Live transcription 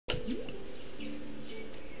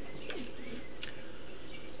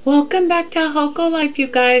Welcome back to Hokko Life, you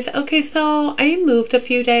guys. Okay, so I moved a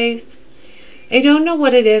few days. I don't know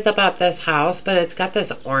what it is about this house, but it's got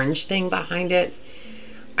this orange thing behind it.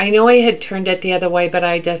 I know I had turned it the other way, but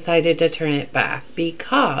I decided to turn it back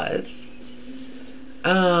because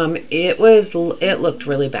it looked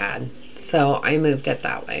really bad. So I moved it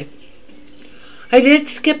that way. I did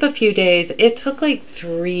skip a few days. It took like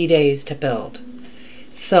 3 days to build.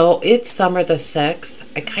 So it's summer the 6th.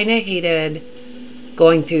 I kind of hated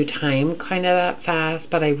going through time kind of that fast,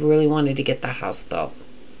 but I really wanted to get the house built.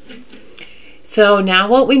 So now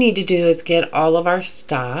what we need to do is get all of our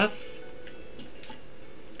stuff.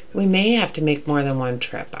 We may have to make more than one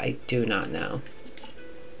trip. I do not know.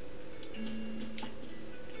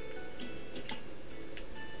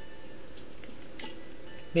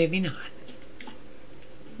 Maybe not.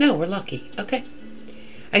 No, we're lucky. Okay.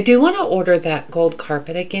 I do want to order that gold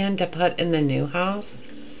carpet again to put in the new house.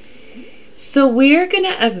 So we're going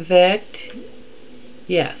to evict.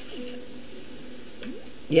 Yes.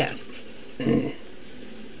 Yes.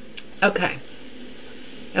 Okay.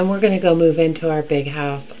 And we're going to go move into our big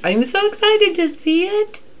house. I'm so excited to see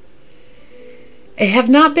it. I have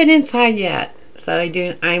not been inside yet. So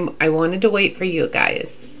I wanted to wait for you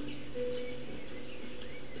guys.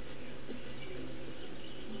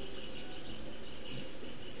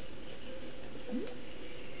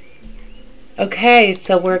 Okay,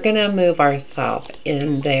 so we're going to move ourselves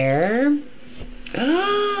in there.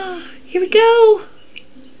 Ah, here we go.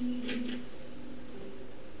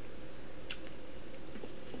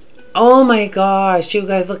 Oh my gosh, you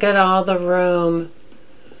guys, look at all the room.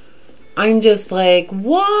 I'm just like,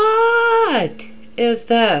 what is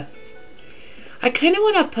this? I kind of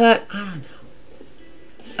want to put, I don't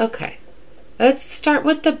know. Okay, let's start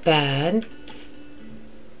with the bed.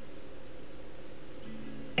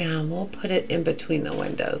 And we'll put it in between the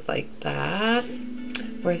windows like that.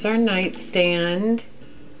 Where's our nightstand?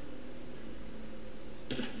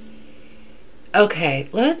 Okay,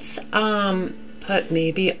 let's put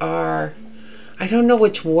maybe our, I don't know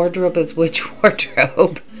which wardrobe is which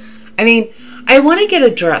wardrobe. I mean, I want to get a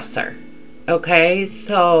dresser. Okay,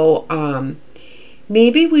 so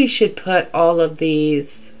maybe we should put all of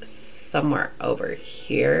these somewhere over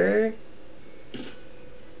here.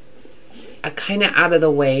 Kind of out of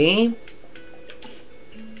the way.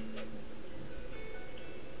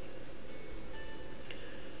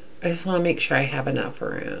 I just want to make sure I have enough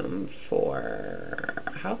room for,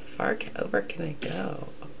 how far over can I go?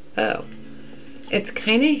 Oh, it's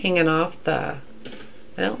kind of hanging off the,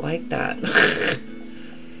 I don't like that.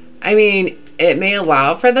 I mean, it may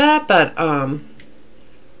allow for that, but I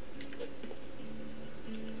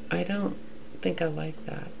don't think I like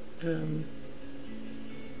that.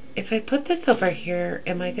 If I put this over here,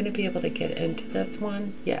 am I going to be able to get into this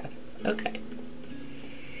one? Yes. Okay.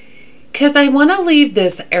 Because I want to leave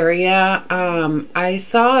this area. I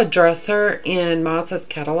saw a dresser in Maz's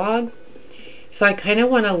catalog. So I kind of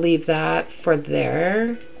want to leave that for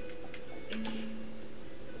there.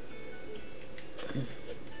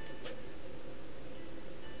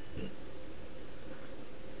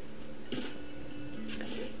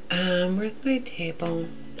 Where's my table?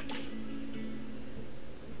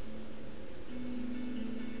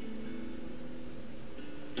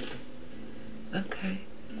 Okay.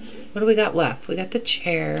 What do we got left? We got the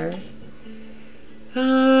chair. I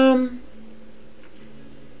don't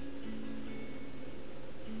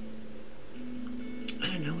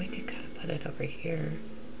know. We could kind of put it over here.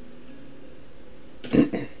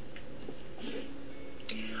 I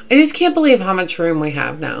just can't believe how much room we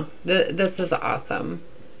have now. This is awesome.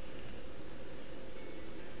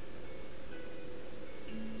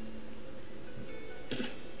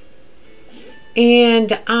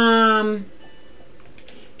 And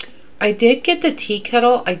I did get the tea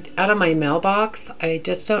kettle out of my mailbox. I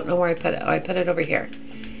just don't know where I put it. Oh, I put it over here.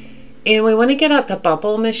 And we want to get out the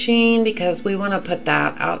bubble machine because we want to put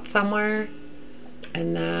that out somewhere.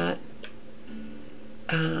 And that,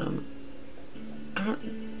 I don't,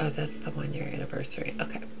 oh, that's the 1-year anniversary.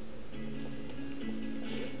 Okay.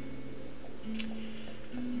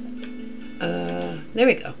 There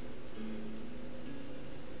we go.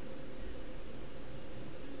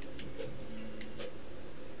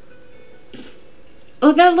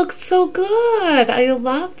 Oh, that looks so good. I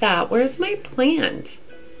love that. Where's my plant?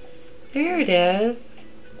 There it is.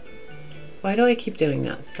 Why do I keep doing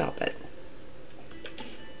that? Stop it.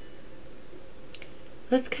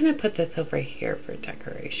 Let's kind of put this over here for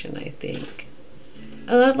decoration, I think.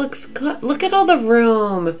 Oh, that looks good. Look at all the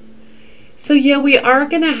room. So yeah, we are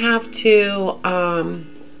going to have to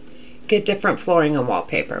get different flooring and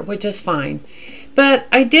wallpaper, which is fine. But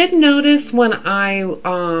I did notice when I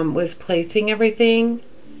was placing everything.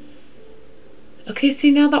 Okay,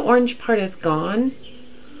 see, now the orange part is gone.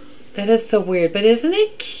 That is so weird, but isn't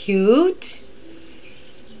it cute?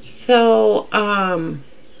 So, I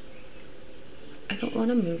don't want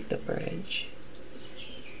to move the bridge.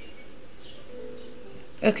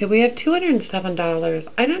 Okay, we have $207.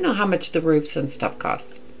 I don't know how much the roofs and stuff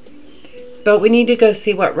cost. But we need to go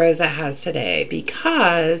see what Rosa has today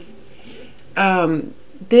because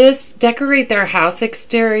this decorate their house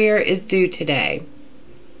exterior is due today.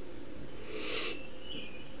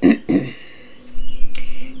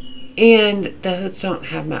 And those don't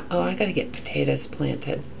have my... Oh, I got to get potatoes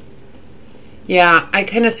planted. Yeah, I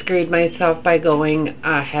kind of screwed myself by going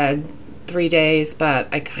ahead 3 days, but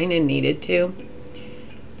I kind of needed to.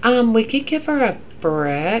 We could give her a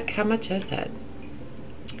brick. How much is it?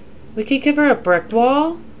 We could give her a brick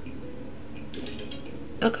wall.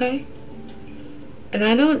 Okay. And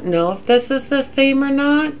I don't know if this is the same or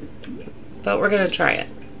not, but we're going to try it.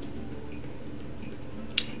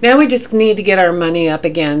 Now we just need to get our money up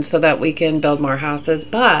again so that we can build more houses,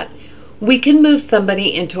 but we can move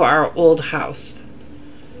somebody into our old house.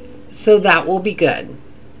 So that will be good.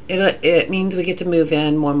 It means we get to move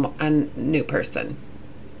in a new person.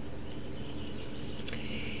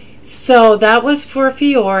 So that was for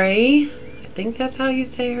Fiore. I think that's how you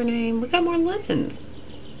say her name. We got more lemons.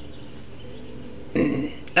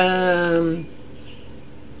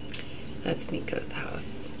 That's Nico's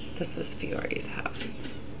house. This is Fiore's house.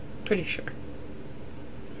 Pretty sure.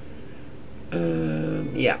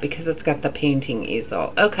 Yeah, because it's got the painting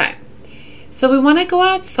easel. Okay. So we want to go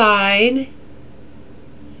outside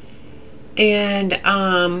and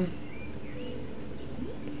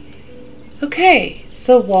okay,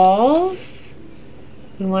 so walls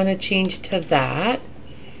we want to change to that,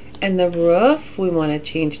 and the roof we want to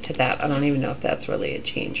change to that. I don't even know if that's really a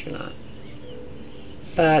change or not,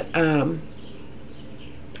 but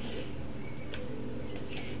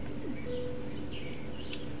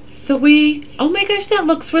so oh my gosh, that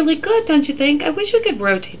looks really good, don't you think? I wish we could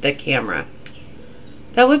rotate the camera.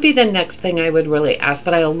 That would be the next thing I would really ask,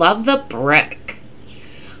 but I love the brick.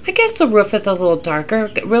 I guess the roof is a little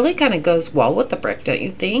darker. It really kind of goes well with the brick, don't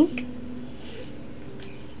you think?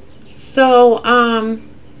 So,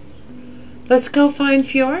 let's go find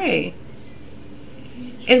Fiore.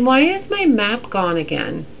 And why is my map gone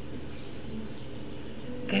again?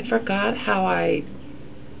 I forgot how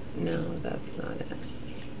no, that's not it.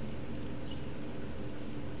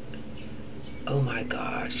 Oh my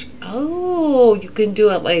gosh. Oh, you can do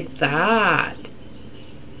it like that.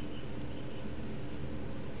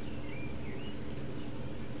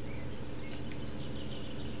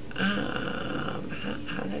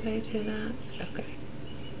 How did I do that? Okay.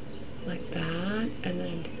 Like that, and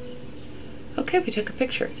then... Okay, we took a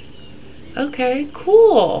picture. Okay,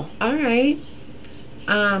 cool. All right.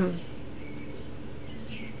 But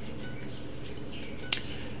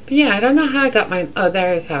yeah, I don't know how I got my... Oh,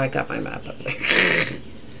 there's how I got my map up there.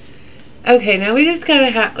 Okay, now we just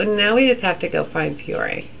have to go find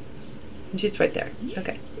Fiore. And she's right there.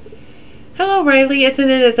 Okay. Hello, Riley. Isn't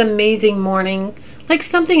it an amazing morning? Like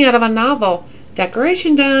something out of a novel.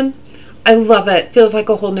 Decoration done. I love it. Feels like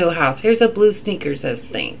a whole new house. Here's a blue sneaker says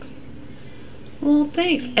thanks. Well,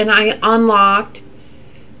 thanks. And I unlocked.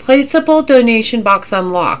 Placeable donation box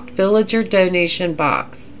unlocked. Villager donation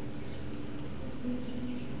box.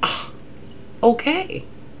 Oh, okay.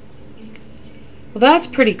 Well, that's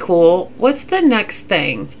pretty cool. What's the next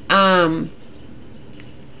thing?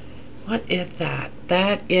 What is that?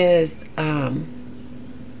 That is,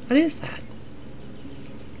 what is that?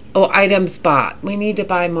 Oh, items bought. We need to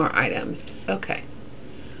buy more items. Okay.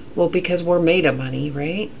 Well, because we're made of money,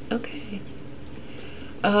 right? Okay.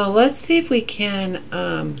 Let's see if we can,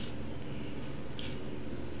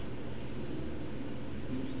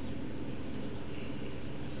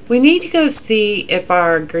 we need to go see if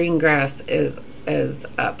our green grass is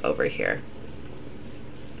up over here.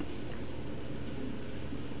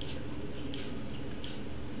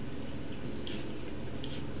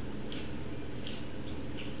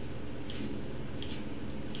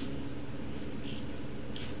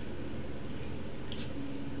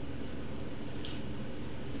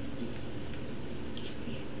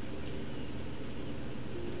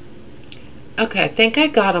 Okay, I think I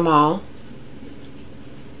got them all.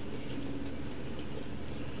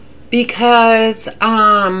 Because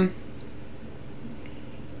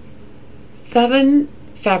 7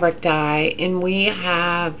 fabric dye, and we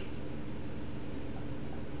have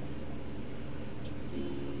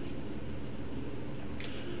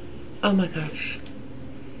oh my gosh,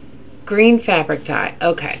 Green fabric dye.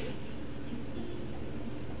 Okay.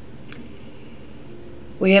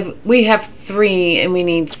 We have 3 and we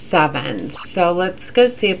need 7. So let's go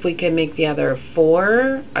see if we can make the other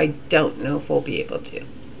 4. I don't know if we'll be able to.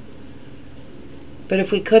 But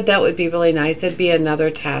if we could, that would be really nice. It'd be another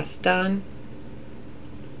task done.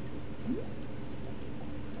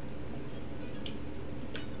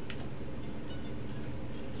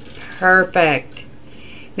 Perfect.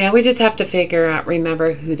 Now we just have to figure out,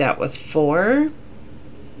 remember who that was for.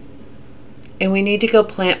 And we need to go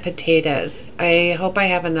plant potatoes. I hope I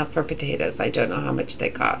have enough for potatoes. I don't know how much they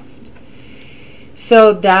cost.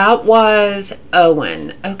 So that was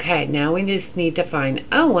Owen. Okay, now we just need to find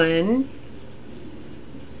Owen.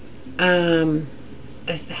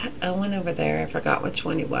 Is that Owen over there? I forgot which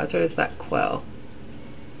one he was. Or is that Quill?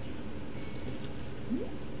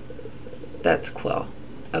 That's Quill.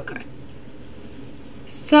 Okay.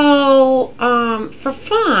 So, for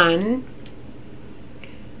fun,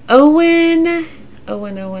 Owen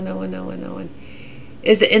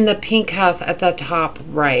is in the pink house at the top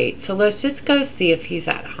right. So let's just go see if he's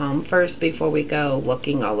at home first before we go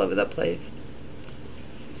looking all over the place.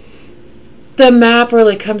 The map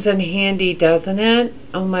really comes in handy, doesn't it?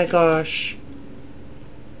 Oh my gosh.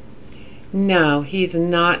 No, he's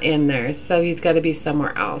not in there, so he's got to be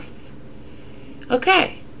somewhere else.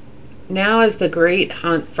 Okay. Now is the great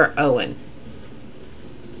hunt for Owen.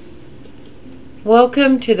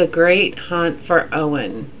 Welcome to the great hunt for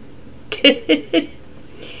Owen.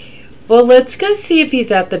 Well, let's go see if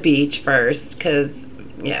he's at the beach first, because,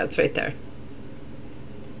 yeah, it's right there.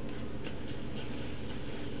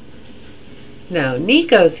 No,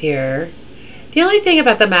 Nico's here. The only thing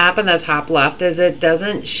about the map on the top left is it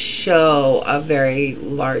doesn't show a very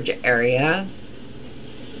large area.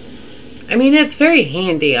 I mean, it's very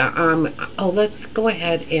handy. Oh, let's go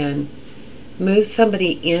ahead and move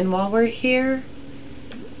somebody in while we're here.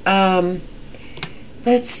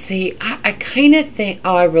 Let's see. I kind of think,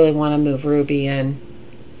 oh, I really want to move Ruby in.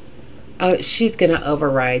 Oh, she's going to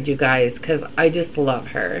override you guys because I just love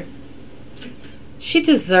her. She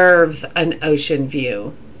deserves an ocean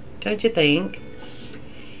view, don't you think?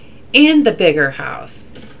 And the bigger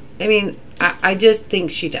house. I mean, I just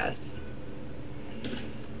think she does.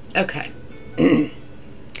 Okay.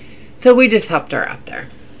 So we just helped her out there.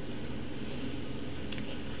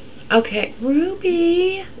 Okay,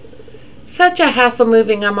 Ruby. Such a hassle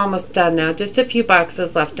moving. I'm almost done now. Just a few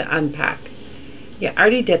boxes left to unpack. Yeah, I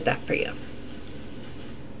already did that for you.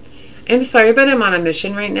 I'm sorry, but I'm on a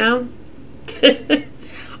mission right now.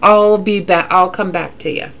 I'll be back. I'll come back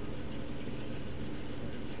to you.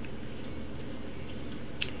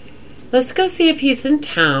 Let's go see if he's in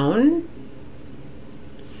town.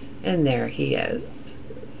 And there he is.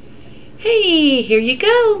 Hey, here you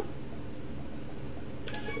go.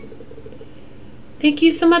 Thank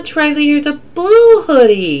you so much, Riley. Here's a blue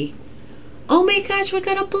hoodie. Oh my gosh, we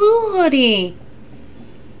got a blue hoodie.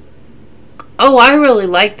 Oh, I really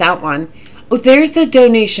like that one. Oh, there's the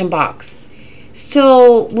donation box.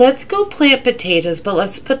 So let's go plant potatoes, but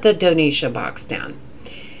let's put the donation box down.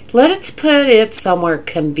 Let's put it somewhere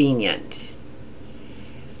convenient.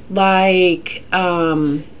 Like,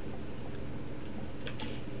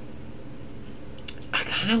 I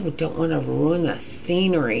kind of don't want to ruin the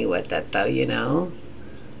scenery with it, though, you know.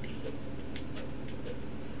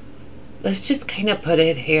 Let's just kind of put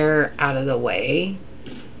it here out of the way.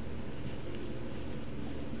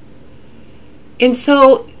 And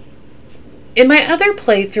so, in my other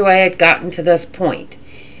playthrough, I had gotten to this point.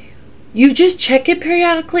 You just check it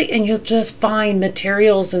periodically, and you'll just find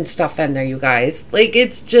materials and stuff in there, you guys. Like,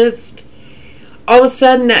 it's just, all of a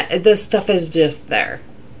sudden, this stuff is just there.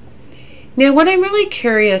 Now, what I'm really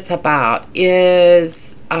curious about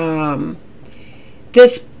is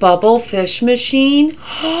this bubble fish machine.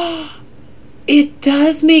 It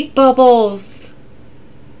does make bubbles.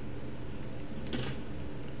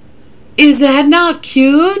 Is that not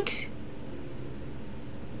cute?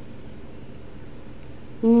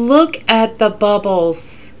 Look at the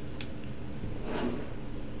bubbles.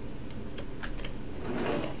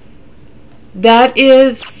 That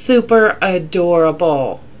is super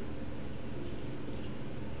adorable.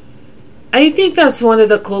 I think that's one of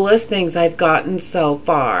the coolest things I've gotten so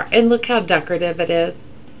far. And look how decorative it is.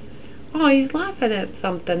 Oh, he's laughing at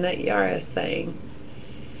something that Yara's saying.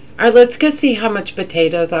 All right, let's go see how much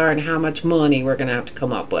potatoes are and how much money we're going to have to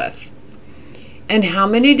come up with. And how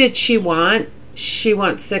many did she want? She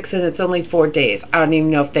wants 6 and it's only 4 days. I don't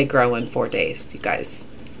even know if they grow in 4 days, you guys.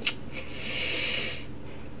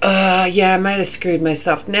 Yeah, I might have screwed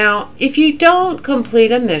myself. Now, if you don't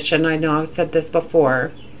complete a mission, I know I've said this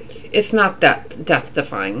before, It's not that death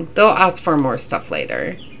defying. They'll ask for more stuff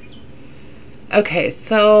later. Okay,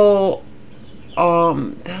 so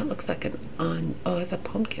that looks like oh, it's a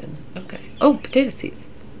pumpkin. Okay. Oh, potato seeds.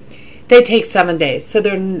 They take 7 days, so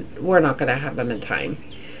we're not going to have them in time.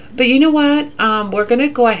 But you know what? We're going to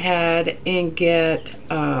go ahead and get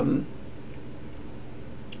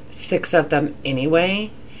 6 of them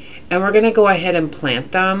anyway. And we're going to go ahead and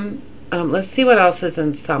plant them. Let's see what else is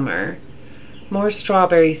in summer. More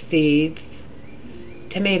strawberry seeds.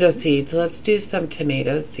 Tomato seeds. Let's do some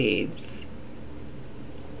tomato seeds.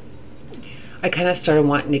 I kind of started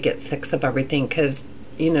wanting to get 6 of everything because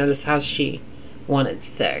you notice how she wanted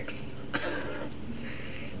 6.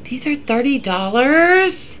 These are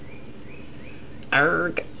 $30.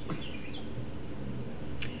 Arg.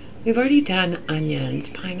 We've already done onions,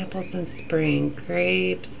 pineapples in spring,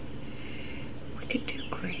 grapes. We could do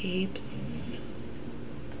grapes.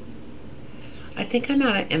 I think I'm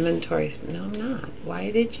out of inventory. No, I'm not.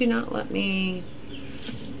 Why did you not let me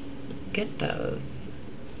get those?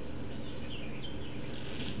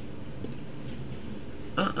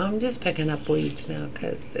 I'm just picking up weeds now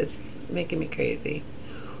because it's making me crazy.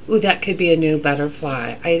 Ooh, that could be a new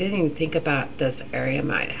butterfly. I didn't even think about this area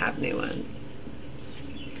might have new ones.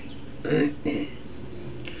 I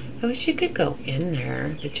wish you could go in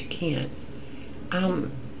there, but you can't.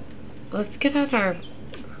 Let's get out our...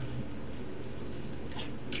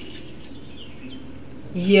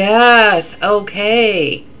 Yes,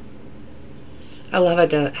 okay. I love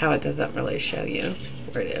it how it doesn't really show you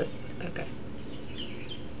where it is. Okay.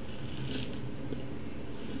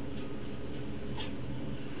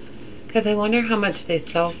 Because I wonder how much they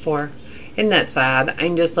sell for. Isn't that sad?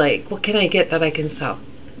 I'm just like, what can I get that I can sell?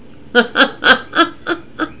 What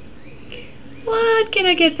can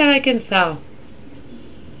I get that I can sell?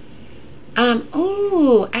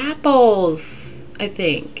 Oh, apples, I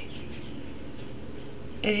think.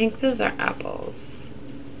 I think those are apples.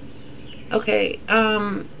 Okay,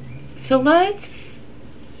 so let's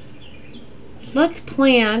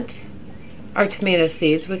plant our tomato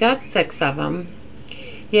seeds. We got 6 of them.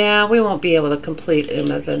 Yeah, we won't be able to complete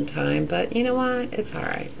Uma's in time, but you know what? It's all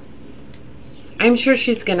right. I'm sure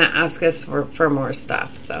she's going to ask us for more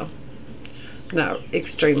stuff, so I'm not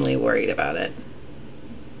extremely worried about it.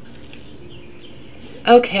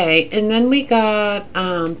 Okay, and then we got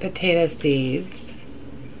potato seeds.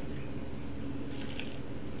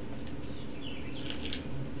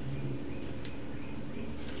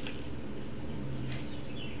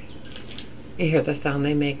 You hear the sound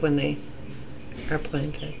they make when they are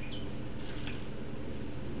planted.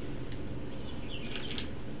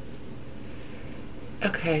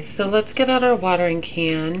 Okay, so let's get out our watering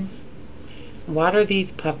can. Water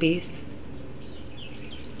these puppies.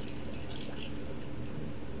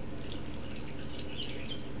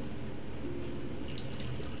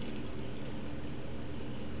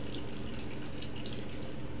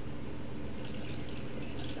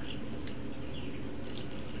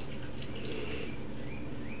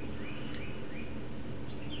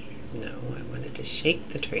 No, I wanted to shake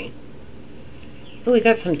the tree. Oh, we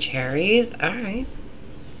got some cherries. All right.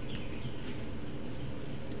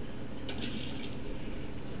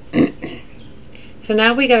 So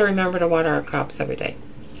now we got to remember to water our crops every day.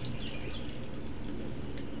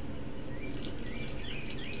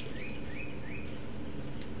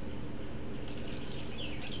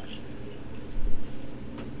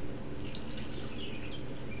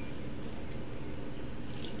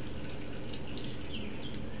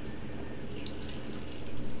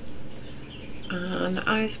 And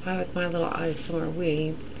I spy with my little eyes some more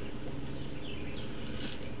weeds.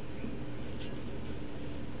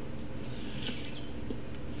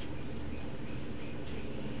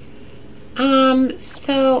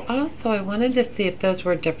 So also I wanted to see if those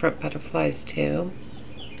were different butterflies too.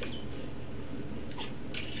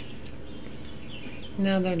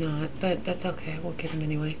 No, they're not, but that's okay. We'll get them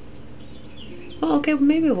anyway. Well, okay,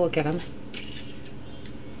 maybe we'll get them.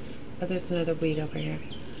 Oh, there's another weed over here.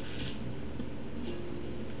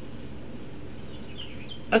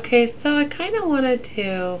 Okay, so I kind of wanted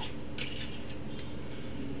to...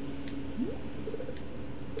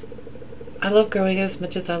 I love growing it as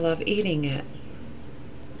much as I love eating it.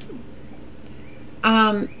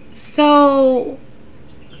 So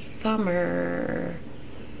summer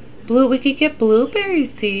we could get blueberry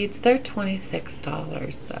seeds. They're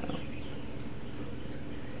 $26 though.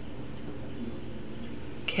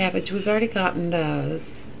 Cabbage, we've already gotten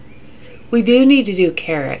those. We do need to do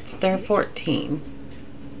carrots. They're $14.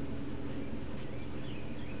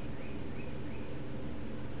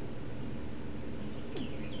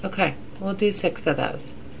 Okay, we'll do 6 of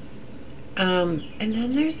those. And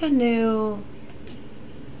then there's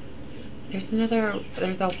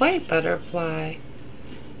a white butterfly.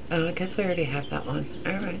 Oh, I guess we already have that one.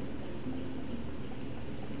 All right.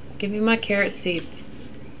 Give me my carrot seeds.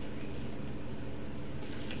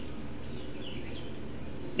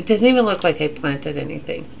 It doesn't even look like I planted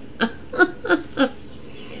anything.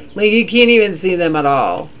 Like, you can't even see them at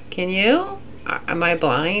all. Can you? Am I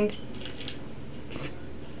blind?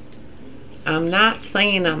 I'm not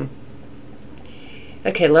seeing them.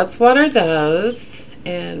 Okay, let's water those.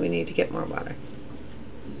 And we need to get more water.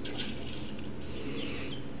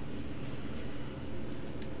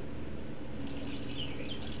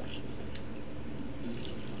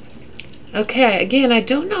 Okay, again, I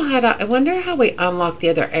don't know how to... I wonder how we unlock the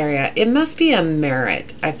other area. It must be a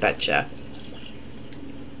merit, I betcha.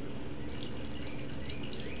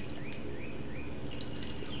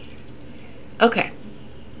 Okay.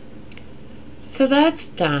 So that's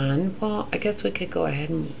done. Well, I guess we could go ahead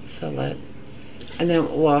and fill it. And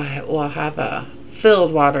then we'll have a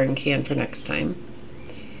filled watering can for next time.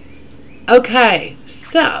 Okay,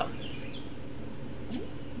 so...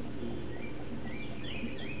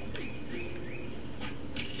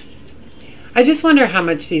 I just wonder how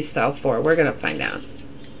much these sell for. We're going to find out.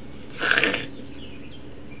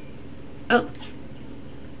 Oh.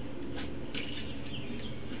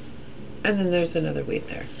 And then there's another weed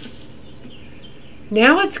there.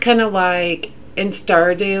 Now it's kind of like in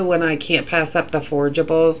Stardew when I can't pass up the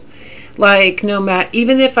forageables. Like, no matter,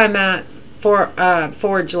 even if I'm at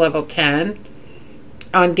forage level 10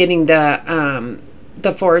 on getting the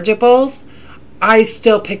forageables, I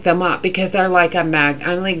still pick them up because they're like I'm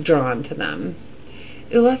like drawn to them.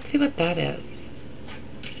 Ooh, let's see what that is.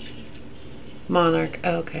 Monarch.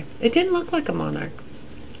 Oh, okay. It didn't look like a monarch.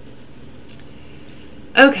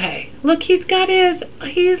 Okay. Look, he's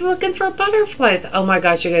looking for butterflies. Oh my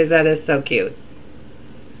gosh, you guys, that is so cute.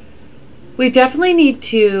 We definitely need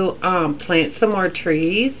to plant some more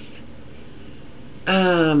trees.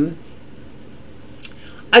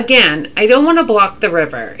 Again, I don't want to block the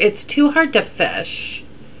river. It's too hard to fish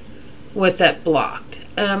with it blocked.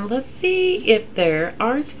 Let's see if there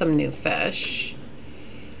are some new fish.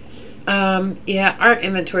 Yeah, our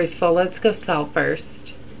inventory's full. Let's go sell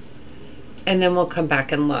first. And then we'll come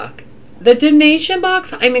back and look. The donation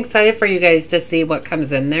box, I'm excited for you guys to see what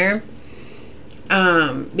comes in there.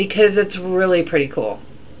 Because it's really pretty cool.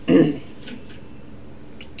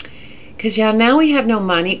 Because, yeah, now we have no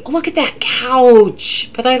money. Oh, look at that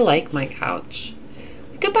couch. But I like my couch.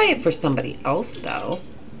 We could buy it for somebody else, though,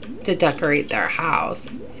 to decorate their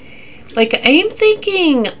house. Like, I'm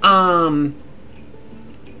thinking, oh,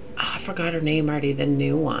 I forgot her name already, the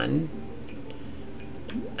new one.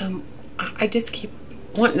 I just keep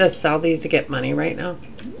wanting to sell these to get money right now.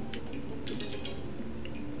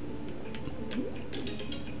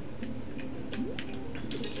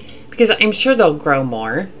 Because I'm sure they'll grow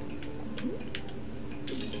more.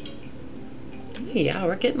 Yeah,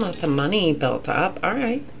 we're getting lots of money built up. All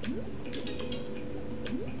right.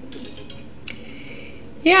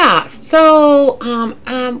 Yeah, so, yeah,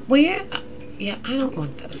 I don't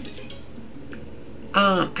want those.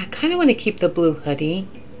 I kind of want to keep the blue hoodie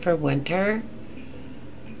for winter.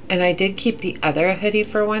 And I did keep the other hoodie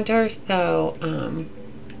for winter, so,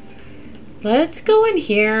 let's go in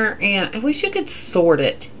here, and I wish you could sort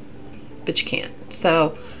it, but you can't.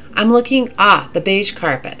 So, I'm looking, the beige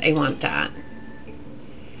carpet. I want that.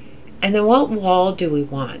 And then what wall do we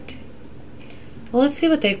want? Well, let's see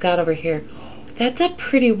what they've got over here. That's a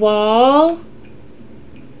pretty wall.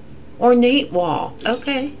 Ornate wall.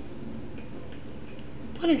 Okay.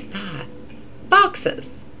 What is that?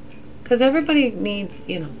 Boxes. Because everybody needs,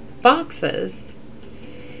 boxes.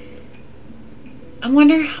 I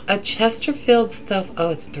wonder, a Chesterfield stuff. Oh,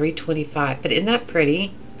 it's $3.25. But isn't that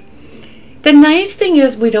pretty? The nice thing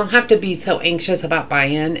is we don't have to be so anxious about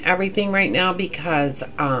buying everything right now because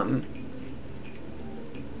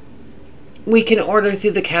we can order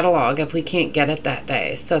through the catalog if we can't get it that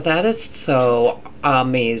day. So that is so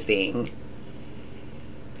amazing.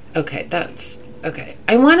 Okay, okay.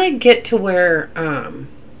 I want to get to where,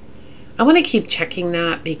 I want to keep checking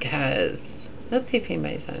that because, let's see if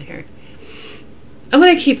anybody's on here. I'm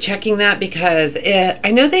going to keep checking that because I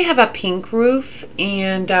know they have a pink roof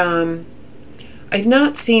and, I've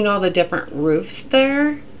not seen all the different roofs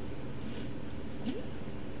there.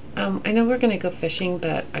 I know we're going to go fishing,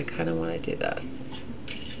 but I kind of want to do this.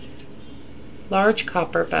 Large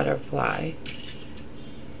copper butterfly.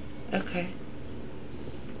 Okay.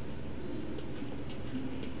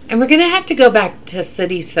 And we're going to have to go back to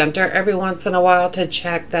city center every once in a while to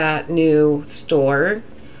check that new store.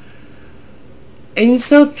 I'm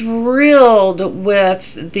so thrilled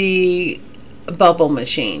with the bubble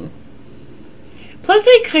machine. Plus,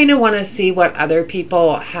 I kind of want to see what other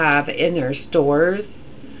people have in their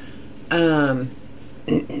stores.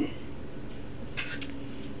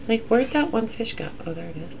 Like, where'd that one fish go? Oh, there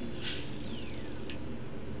it is.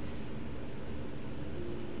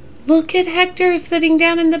 Look at Hector sitting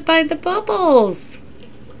down by the bubbles.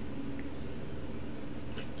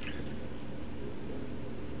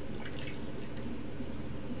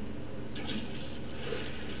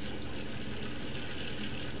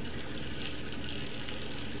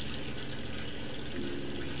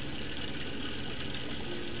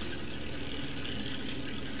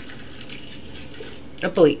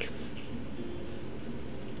 Oblique.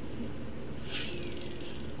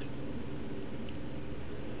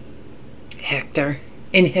 Hector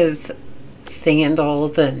in his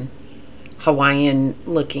sandals and Hawaiian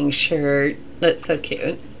looking shirt. That's so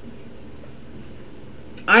cute.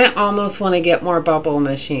 I almost want to get more bubble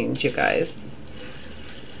machines, you guys.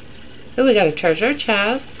 Oh, we got a treasure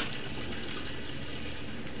chest.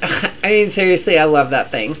 I mean, seriously, I love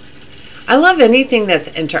that thing. I love anything that's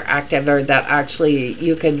interactive or that actually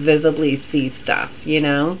you could visibly see stuff, you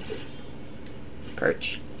know?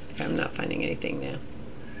 Perch. Okay, I'm not finding anything now.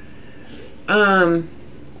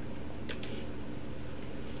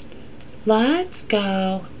 Let's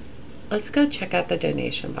go. Let's go check out the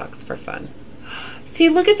donation box for fun. See,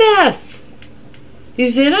 look at this. You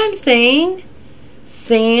see what I'm saying?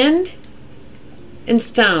 Sand and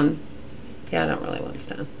stone. Yeah, I don't really want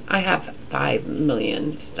stone. I have 5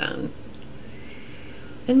 million stone.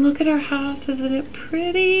 And look at our house. Isn't it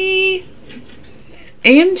pretty? I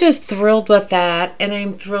am just thrilled with that. And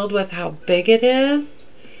I'm thrilled with how big it is.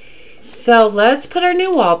 So let's put our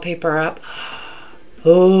new wallpaper up.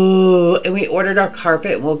 Oh, and we ordered our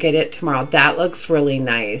carpet and we'll get it tomorrow. That looks really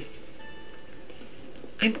nice.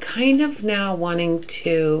 I'm kind of now wanting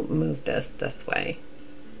to move this way.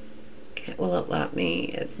 Will it let me?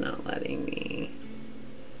 It's not letting me.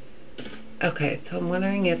 Okay, so I'm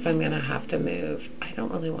wondering if I'm going to have to move. I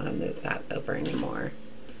don't really want to move that over anymore.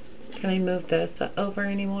 Can I move this over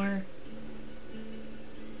anymore?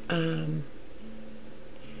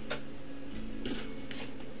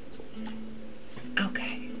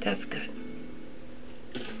 Okay, that's good.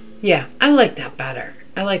 Yeah, I like that better.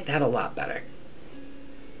 I like that a lot better.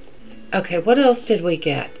 Okay, what else did we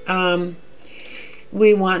get?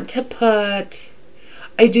 We want to put...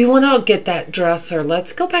 I do want to get that dresser.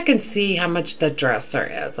 Let's go back and see how much the dresser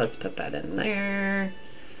is. Let's put that in there.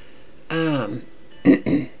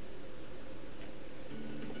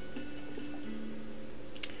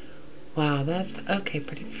 Wow, that's okay,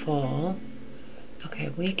 pretty full. Okay,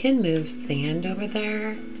 we can move sand over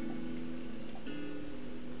there.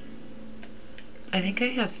 I think I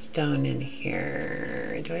have stone in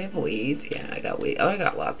here. Do I have weeds? Yeah, I got weeds. Oh, I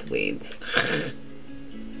got lots of weeds.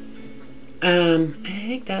 I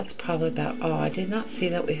think that's probably about all. I did not see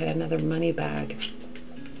that we had another money bag.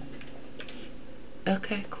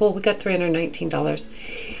 Okay, cool. We got $319.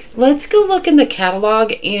 Let's go look in the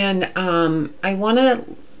catalog, and I want to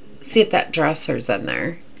see if that dresser's in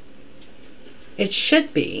there. It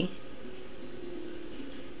should be.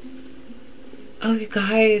 Oh, you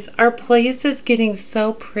guys, our place is getting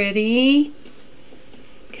so pretty.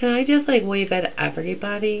 Can I just like wave at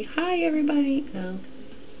everybody? Hi, everybody. No.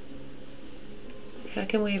 I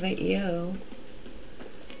can wave at you.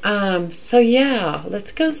 So yeah,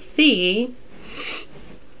 let's go see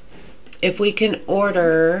if we can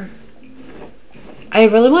order. I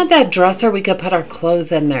really want that dresser. We could put our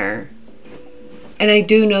clothes in there. And I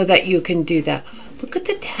do know that you can do that. Look at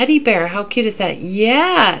the teddy bear. How cute is that?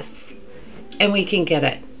 Yes. And we can get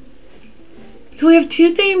it. So we have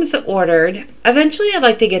 2 things ordered. Eventually I'd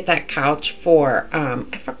like to get that couch for,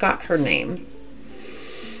 I forgot her name.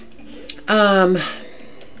 Oh,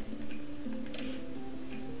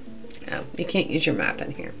 you can't use your map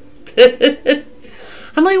in here.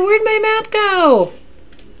 I'm like, where'd my map go?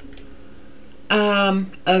 Oh,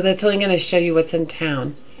 that's only going to show you what's in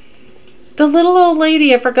town. The little old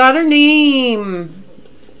lady, I forgot her name.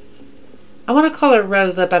 I want to call her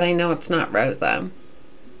Rosa, but I know it's not Rosa.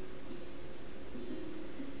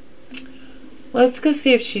 Let's go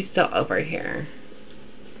see if she's still over here.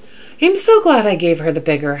 I'm so glad I gave her the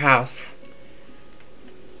bigger house.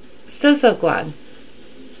 So glad.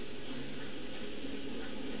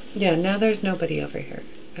 Yeah, now there's nobody over here.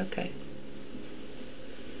 Okay.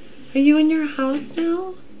 Are you in your house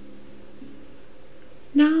now?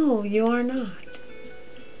 No, you are not.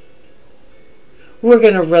 We're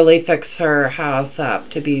going to really fix her house up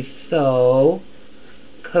to be so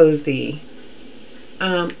cozy.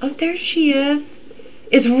 Oh, there she is.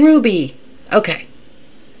 It's Ruby. Okay.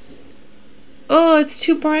 Oh, it's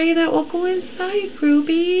too bright. I won't go inside,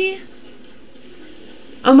 Ruby.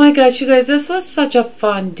 Oh my gosh, you guys, this was such a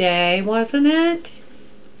fun day, wasn't it?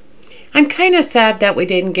 I'm kind of sad that we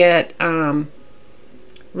didn't get Oma's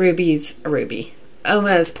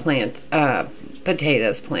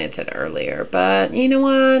potatoes planted earlier, but you know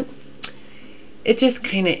what? It just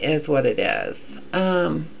kind of is what it is.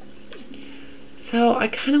 So I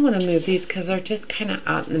kind of want to move these because they're just kind of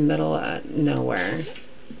out in the middle of nowhere.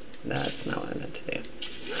 That's not what I meant to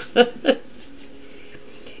do.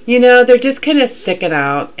 You know, they're just kind of sticking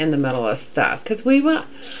out in the middle of stuff. Because I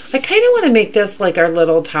kind of want to make this like our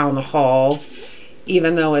little town hall,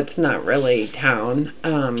 even though it's not really town.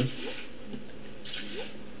 I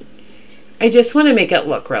just want to make it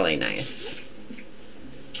look really nice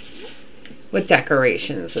with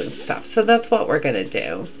decorations and stuff. So that's what we're going to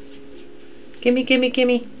do. Gimme, gimme,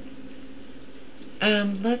 gimme.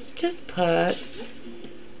 Let's just put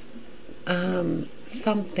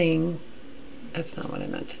something. That's not what I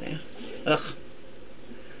meant to do. Ugh.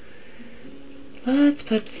 Let's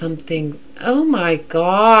put something. Oh my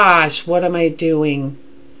gosh, what am I doing?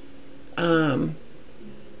 Oh,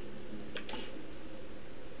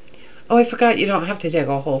 I forgot you don't have to dig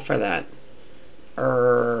a hole for that.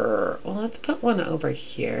 Well, let's put one over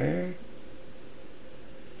here.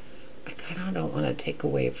 I kind of don't want to take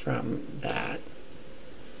away from that.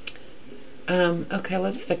 Okay,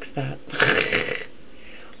 let's fix that.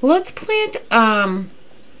 Let's plant, I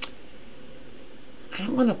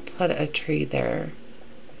don't want to put a tree there.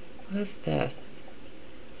 What is this?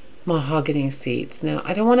 Mahogany seeds. No,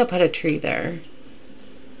 I don't want to put a tree there.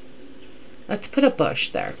 Let's put a bush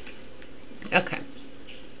there. Okay.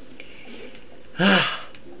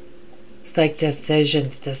 It's like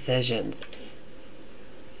decisions.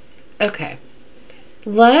 Okay.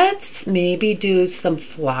 Let's maybe do some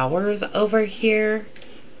flowers over here.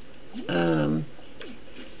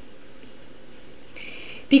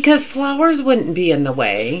 Because flowers wouldn't be in the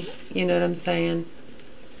way. You know what I'm saying?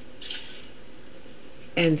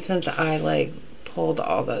 And since I like pulled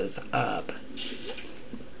all those up.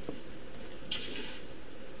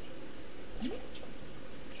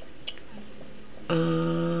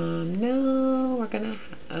 No, we're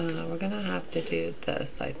gonna have to do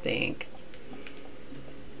this, I think.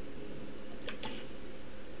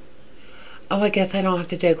 Oh, I guess I don't have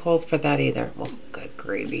to dig holes for that either. Well, good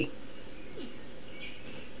gravy.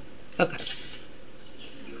 Okay.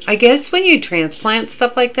 I guess when you transplant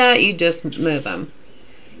stuff like that, you just move them.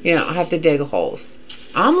 You don't have to dig holes.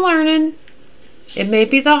 I'm learning. It may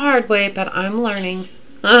be the hard way, but I'm learning.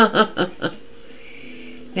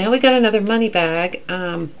 Now we got another money bag.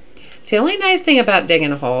 It's the only nice thing about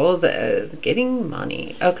digging holes is getting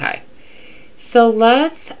money. Okay. So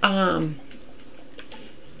let's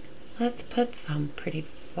put some pretty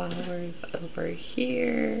flowers over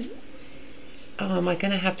here. Oh, am I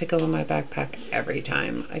going to have to go in my backpack every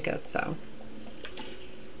time? I guess so.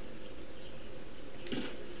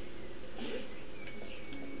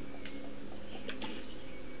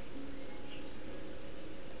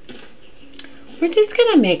 We're just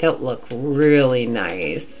going to make it look really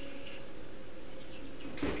nice.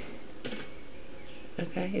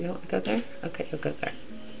 Okay, you don't want to go there? Okay, you'll go there.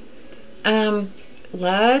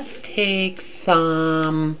 Let's take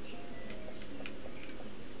some...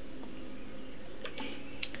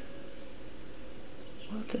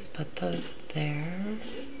 We'll just put those there.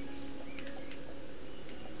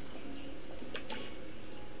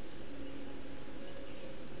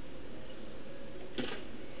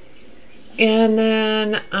 And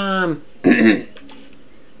then,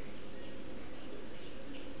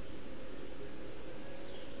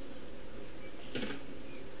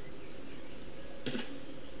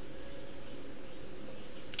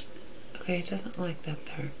 okay, it doesn't like that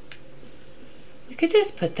there. We could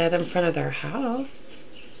just put that in front of their house.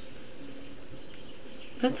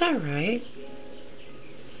 That's all right.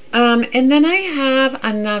 And then I have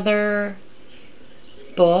another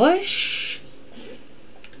bush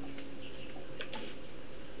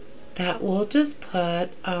that we'll just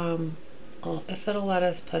put, well, if it'll let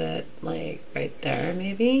us put it like right there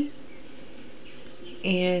maybe.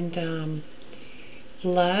 And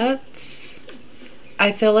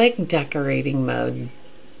I feel like decorating mode.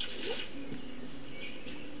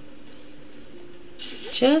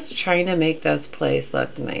 Just trying to make this place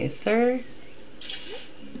look nicer.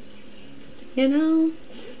 You know?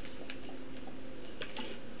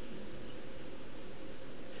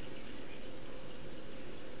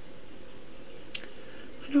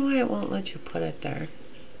 I wonder why it won't let you put it there.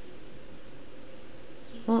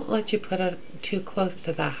 Won't let you put it too close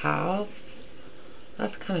to the house.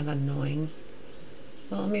 That's kind of annoying.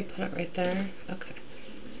 Well, let me put it right there. Okay.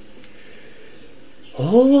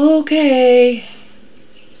 Oh, okay.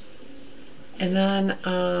 And then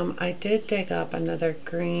I did dig up another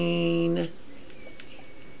green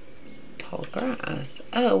tall grass.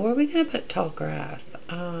 Oh, where are we going to put tall grass?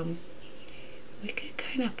 We could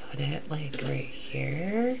kind of put it like right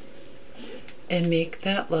here and make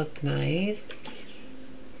that look nice.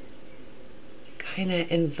 Kind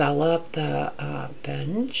of envelop the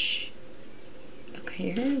bench.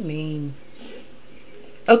 Okay, you're mean.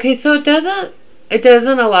 Okay, so it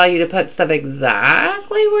doesn't allow you to put stuff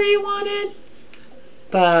exactly where you want it.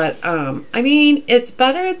 But I mean, it's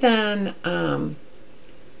better than oh,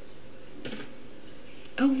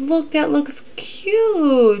 look, that looks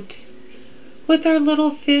cute with our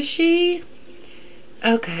little fishy.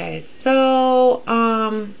 Okay, so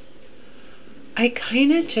I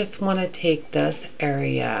kind of just want to take this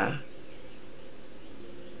area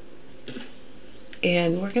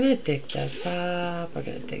and we're gonna dig this up. We're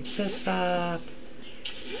gonna dig this up.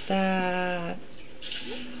 That.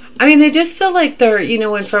 I mean, they just feel like they're, you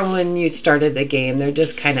know, from when you started the game, they're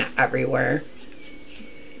just kind of everywhere.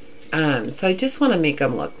 So I just want to make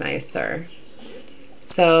them look nicer.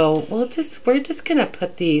 So we're just gonna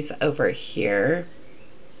put these over here,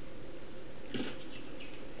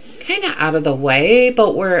 kind of out of the way,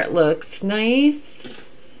 but where it looks nice.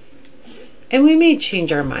 And we may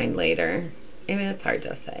change our mind later. I mean, it's hard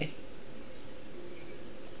to say.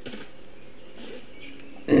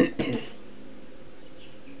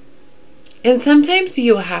 And sometimes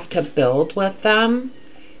you have to build with them.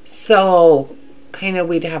 So kind of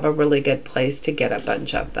we'd have a really good place to get a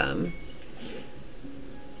bunch of them.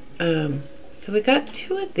 So we got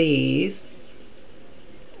 2 of these.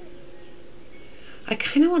 I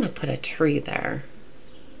kind of want to put a tree there.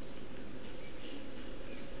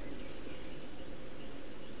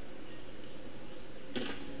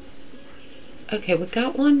 Okay, we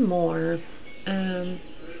got one more.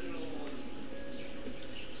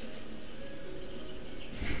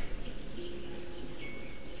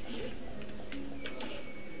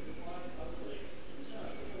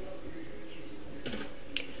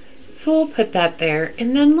 So we'll put that there.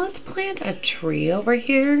 And then let's plant a tree over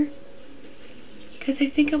here, because I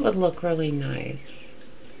think it would look really nice.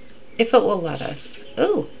 If it will let us.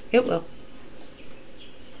 Oh, it will.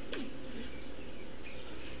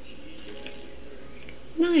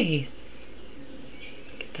 Nice.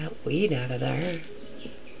 Get that weed out of there.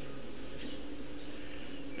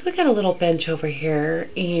 So we got a little bench over here,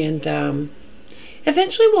 and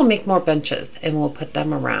eventually we'll make more benches and we'll put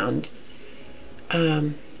them around.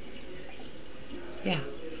 Yeah,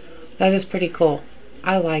 that is pretty cool.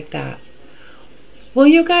 I like that. Well,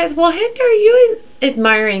 you guys, well, Hector, are you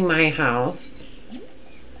admiring my house?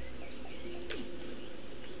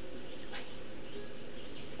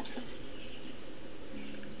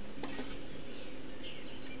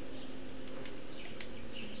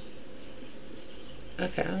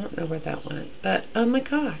 Okay, I don't know where that went, but oh my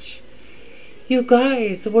gosh. You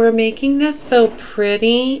guys, we're making this so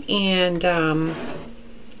pretty, and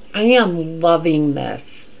I am loving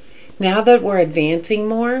this. Now that we're advancing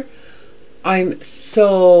more, I'm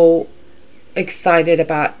so excited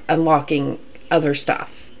about unlocking other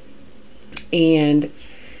stuff. And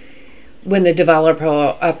when the developer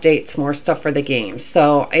updates more stuff for the game.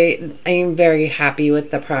 So I am very happy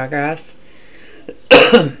with the progress.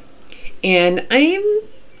 And I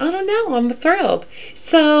don't know, I'm thrilled.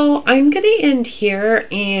 So I'm going to end here,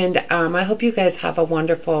 and I hope you guys have a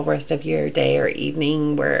wonderful rest of your day or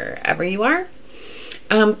evening, wherever you are.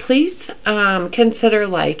 Please consider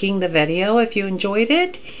liking the video if you enjoyed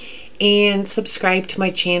it, and subscribe to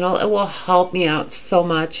my channel. It will help me out so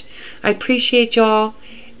much. I appreciate y'all,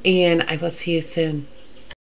 and I will see you soon.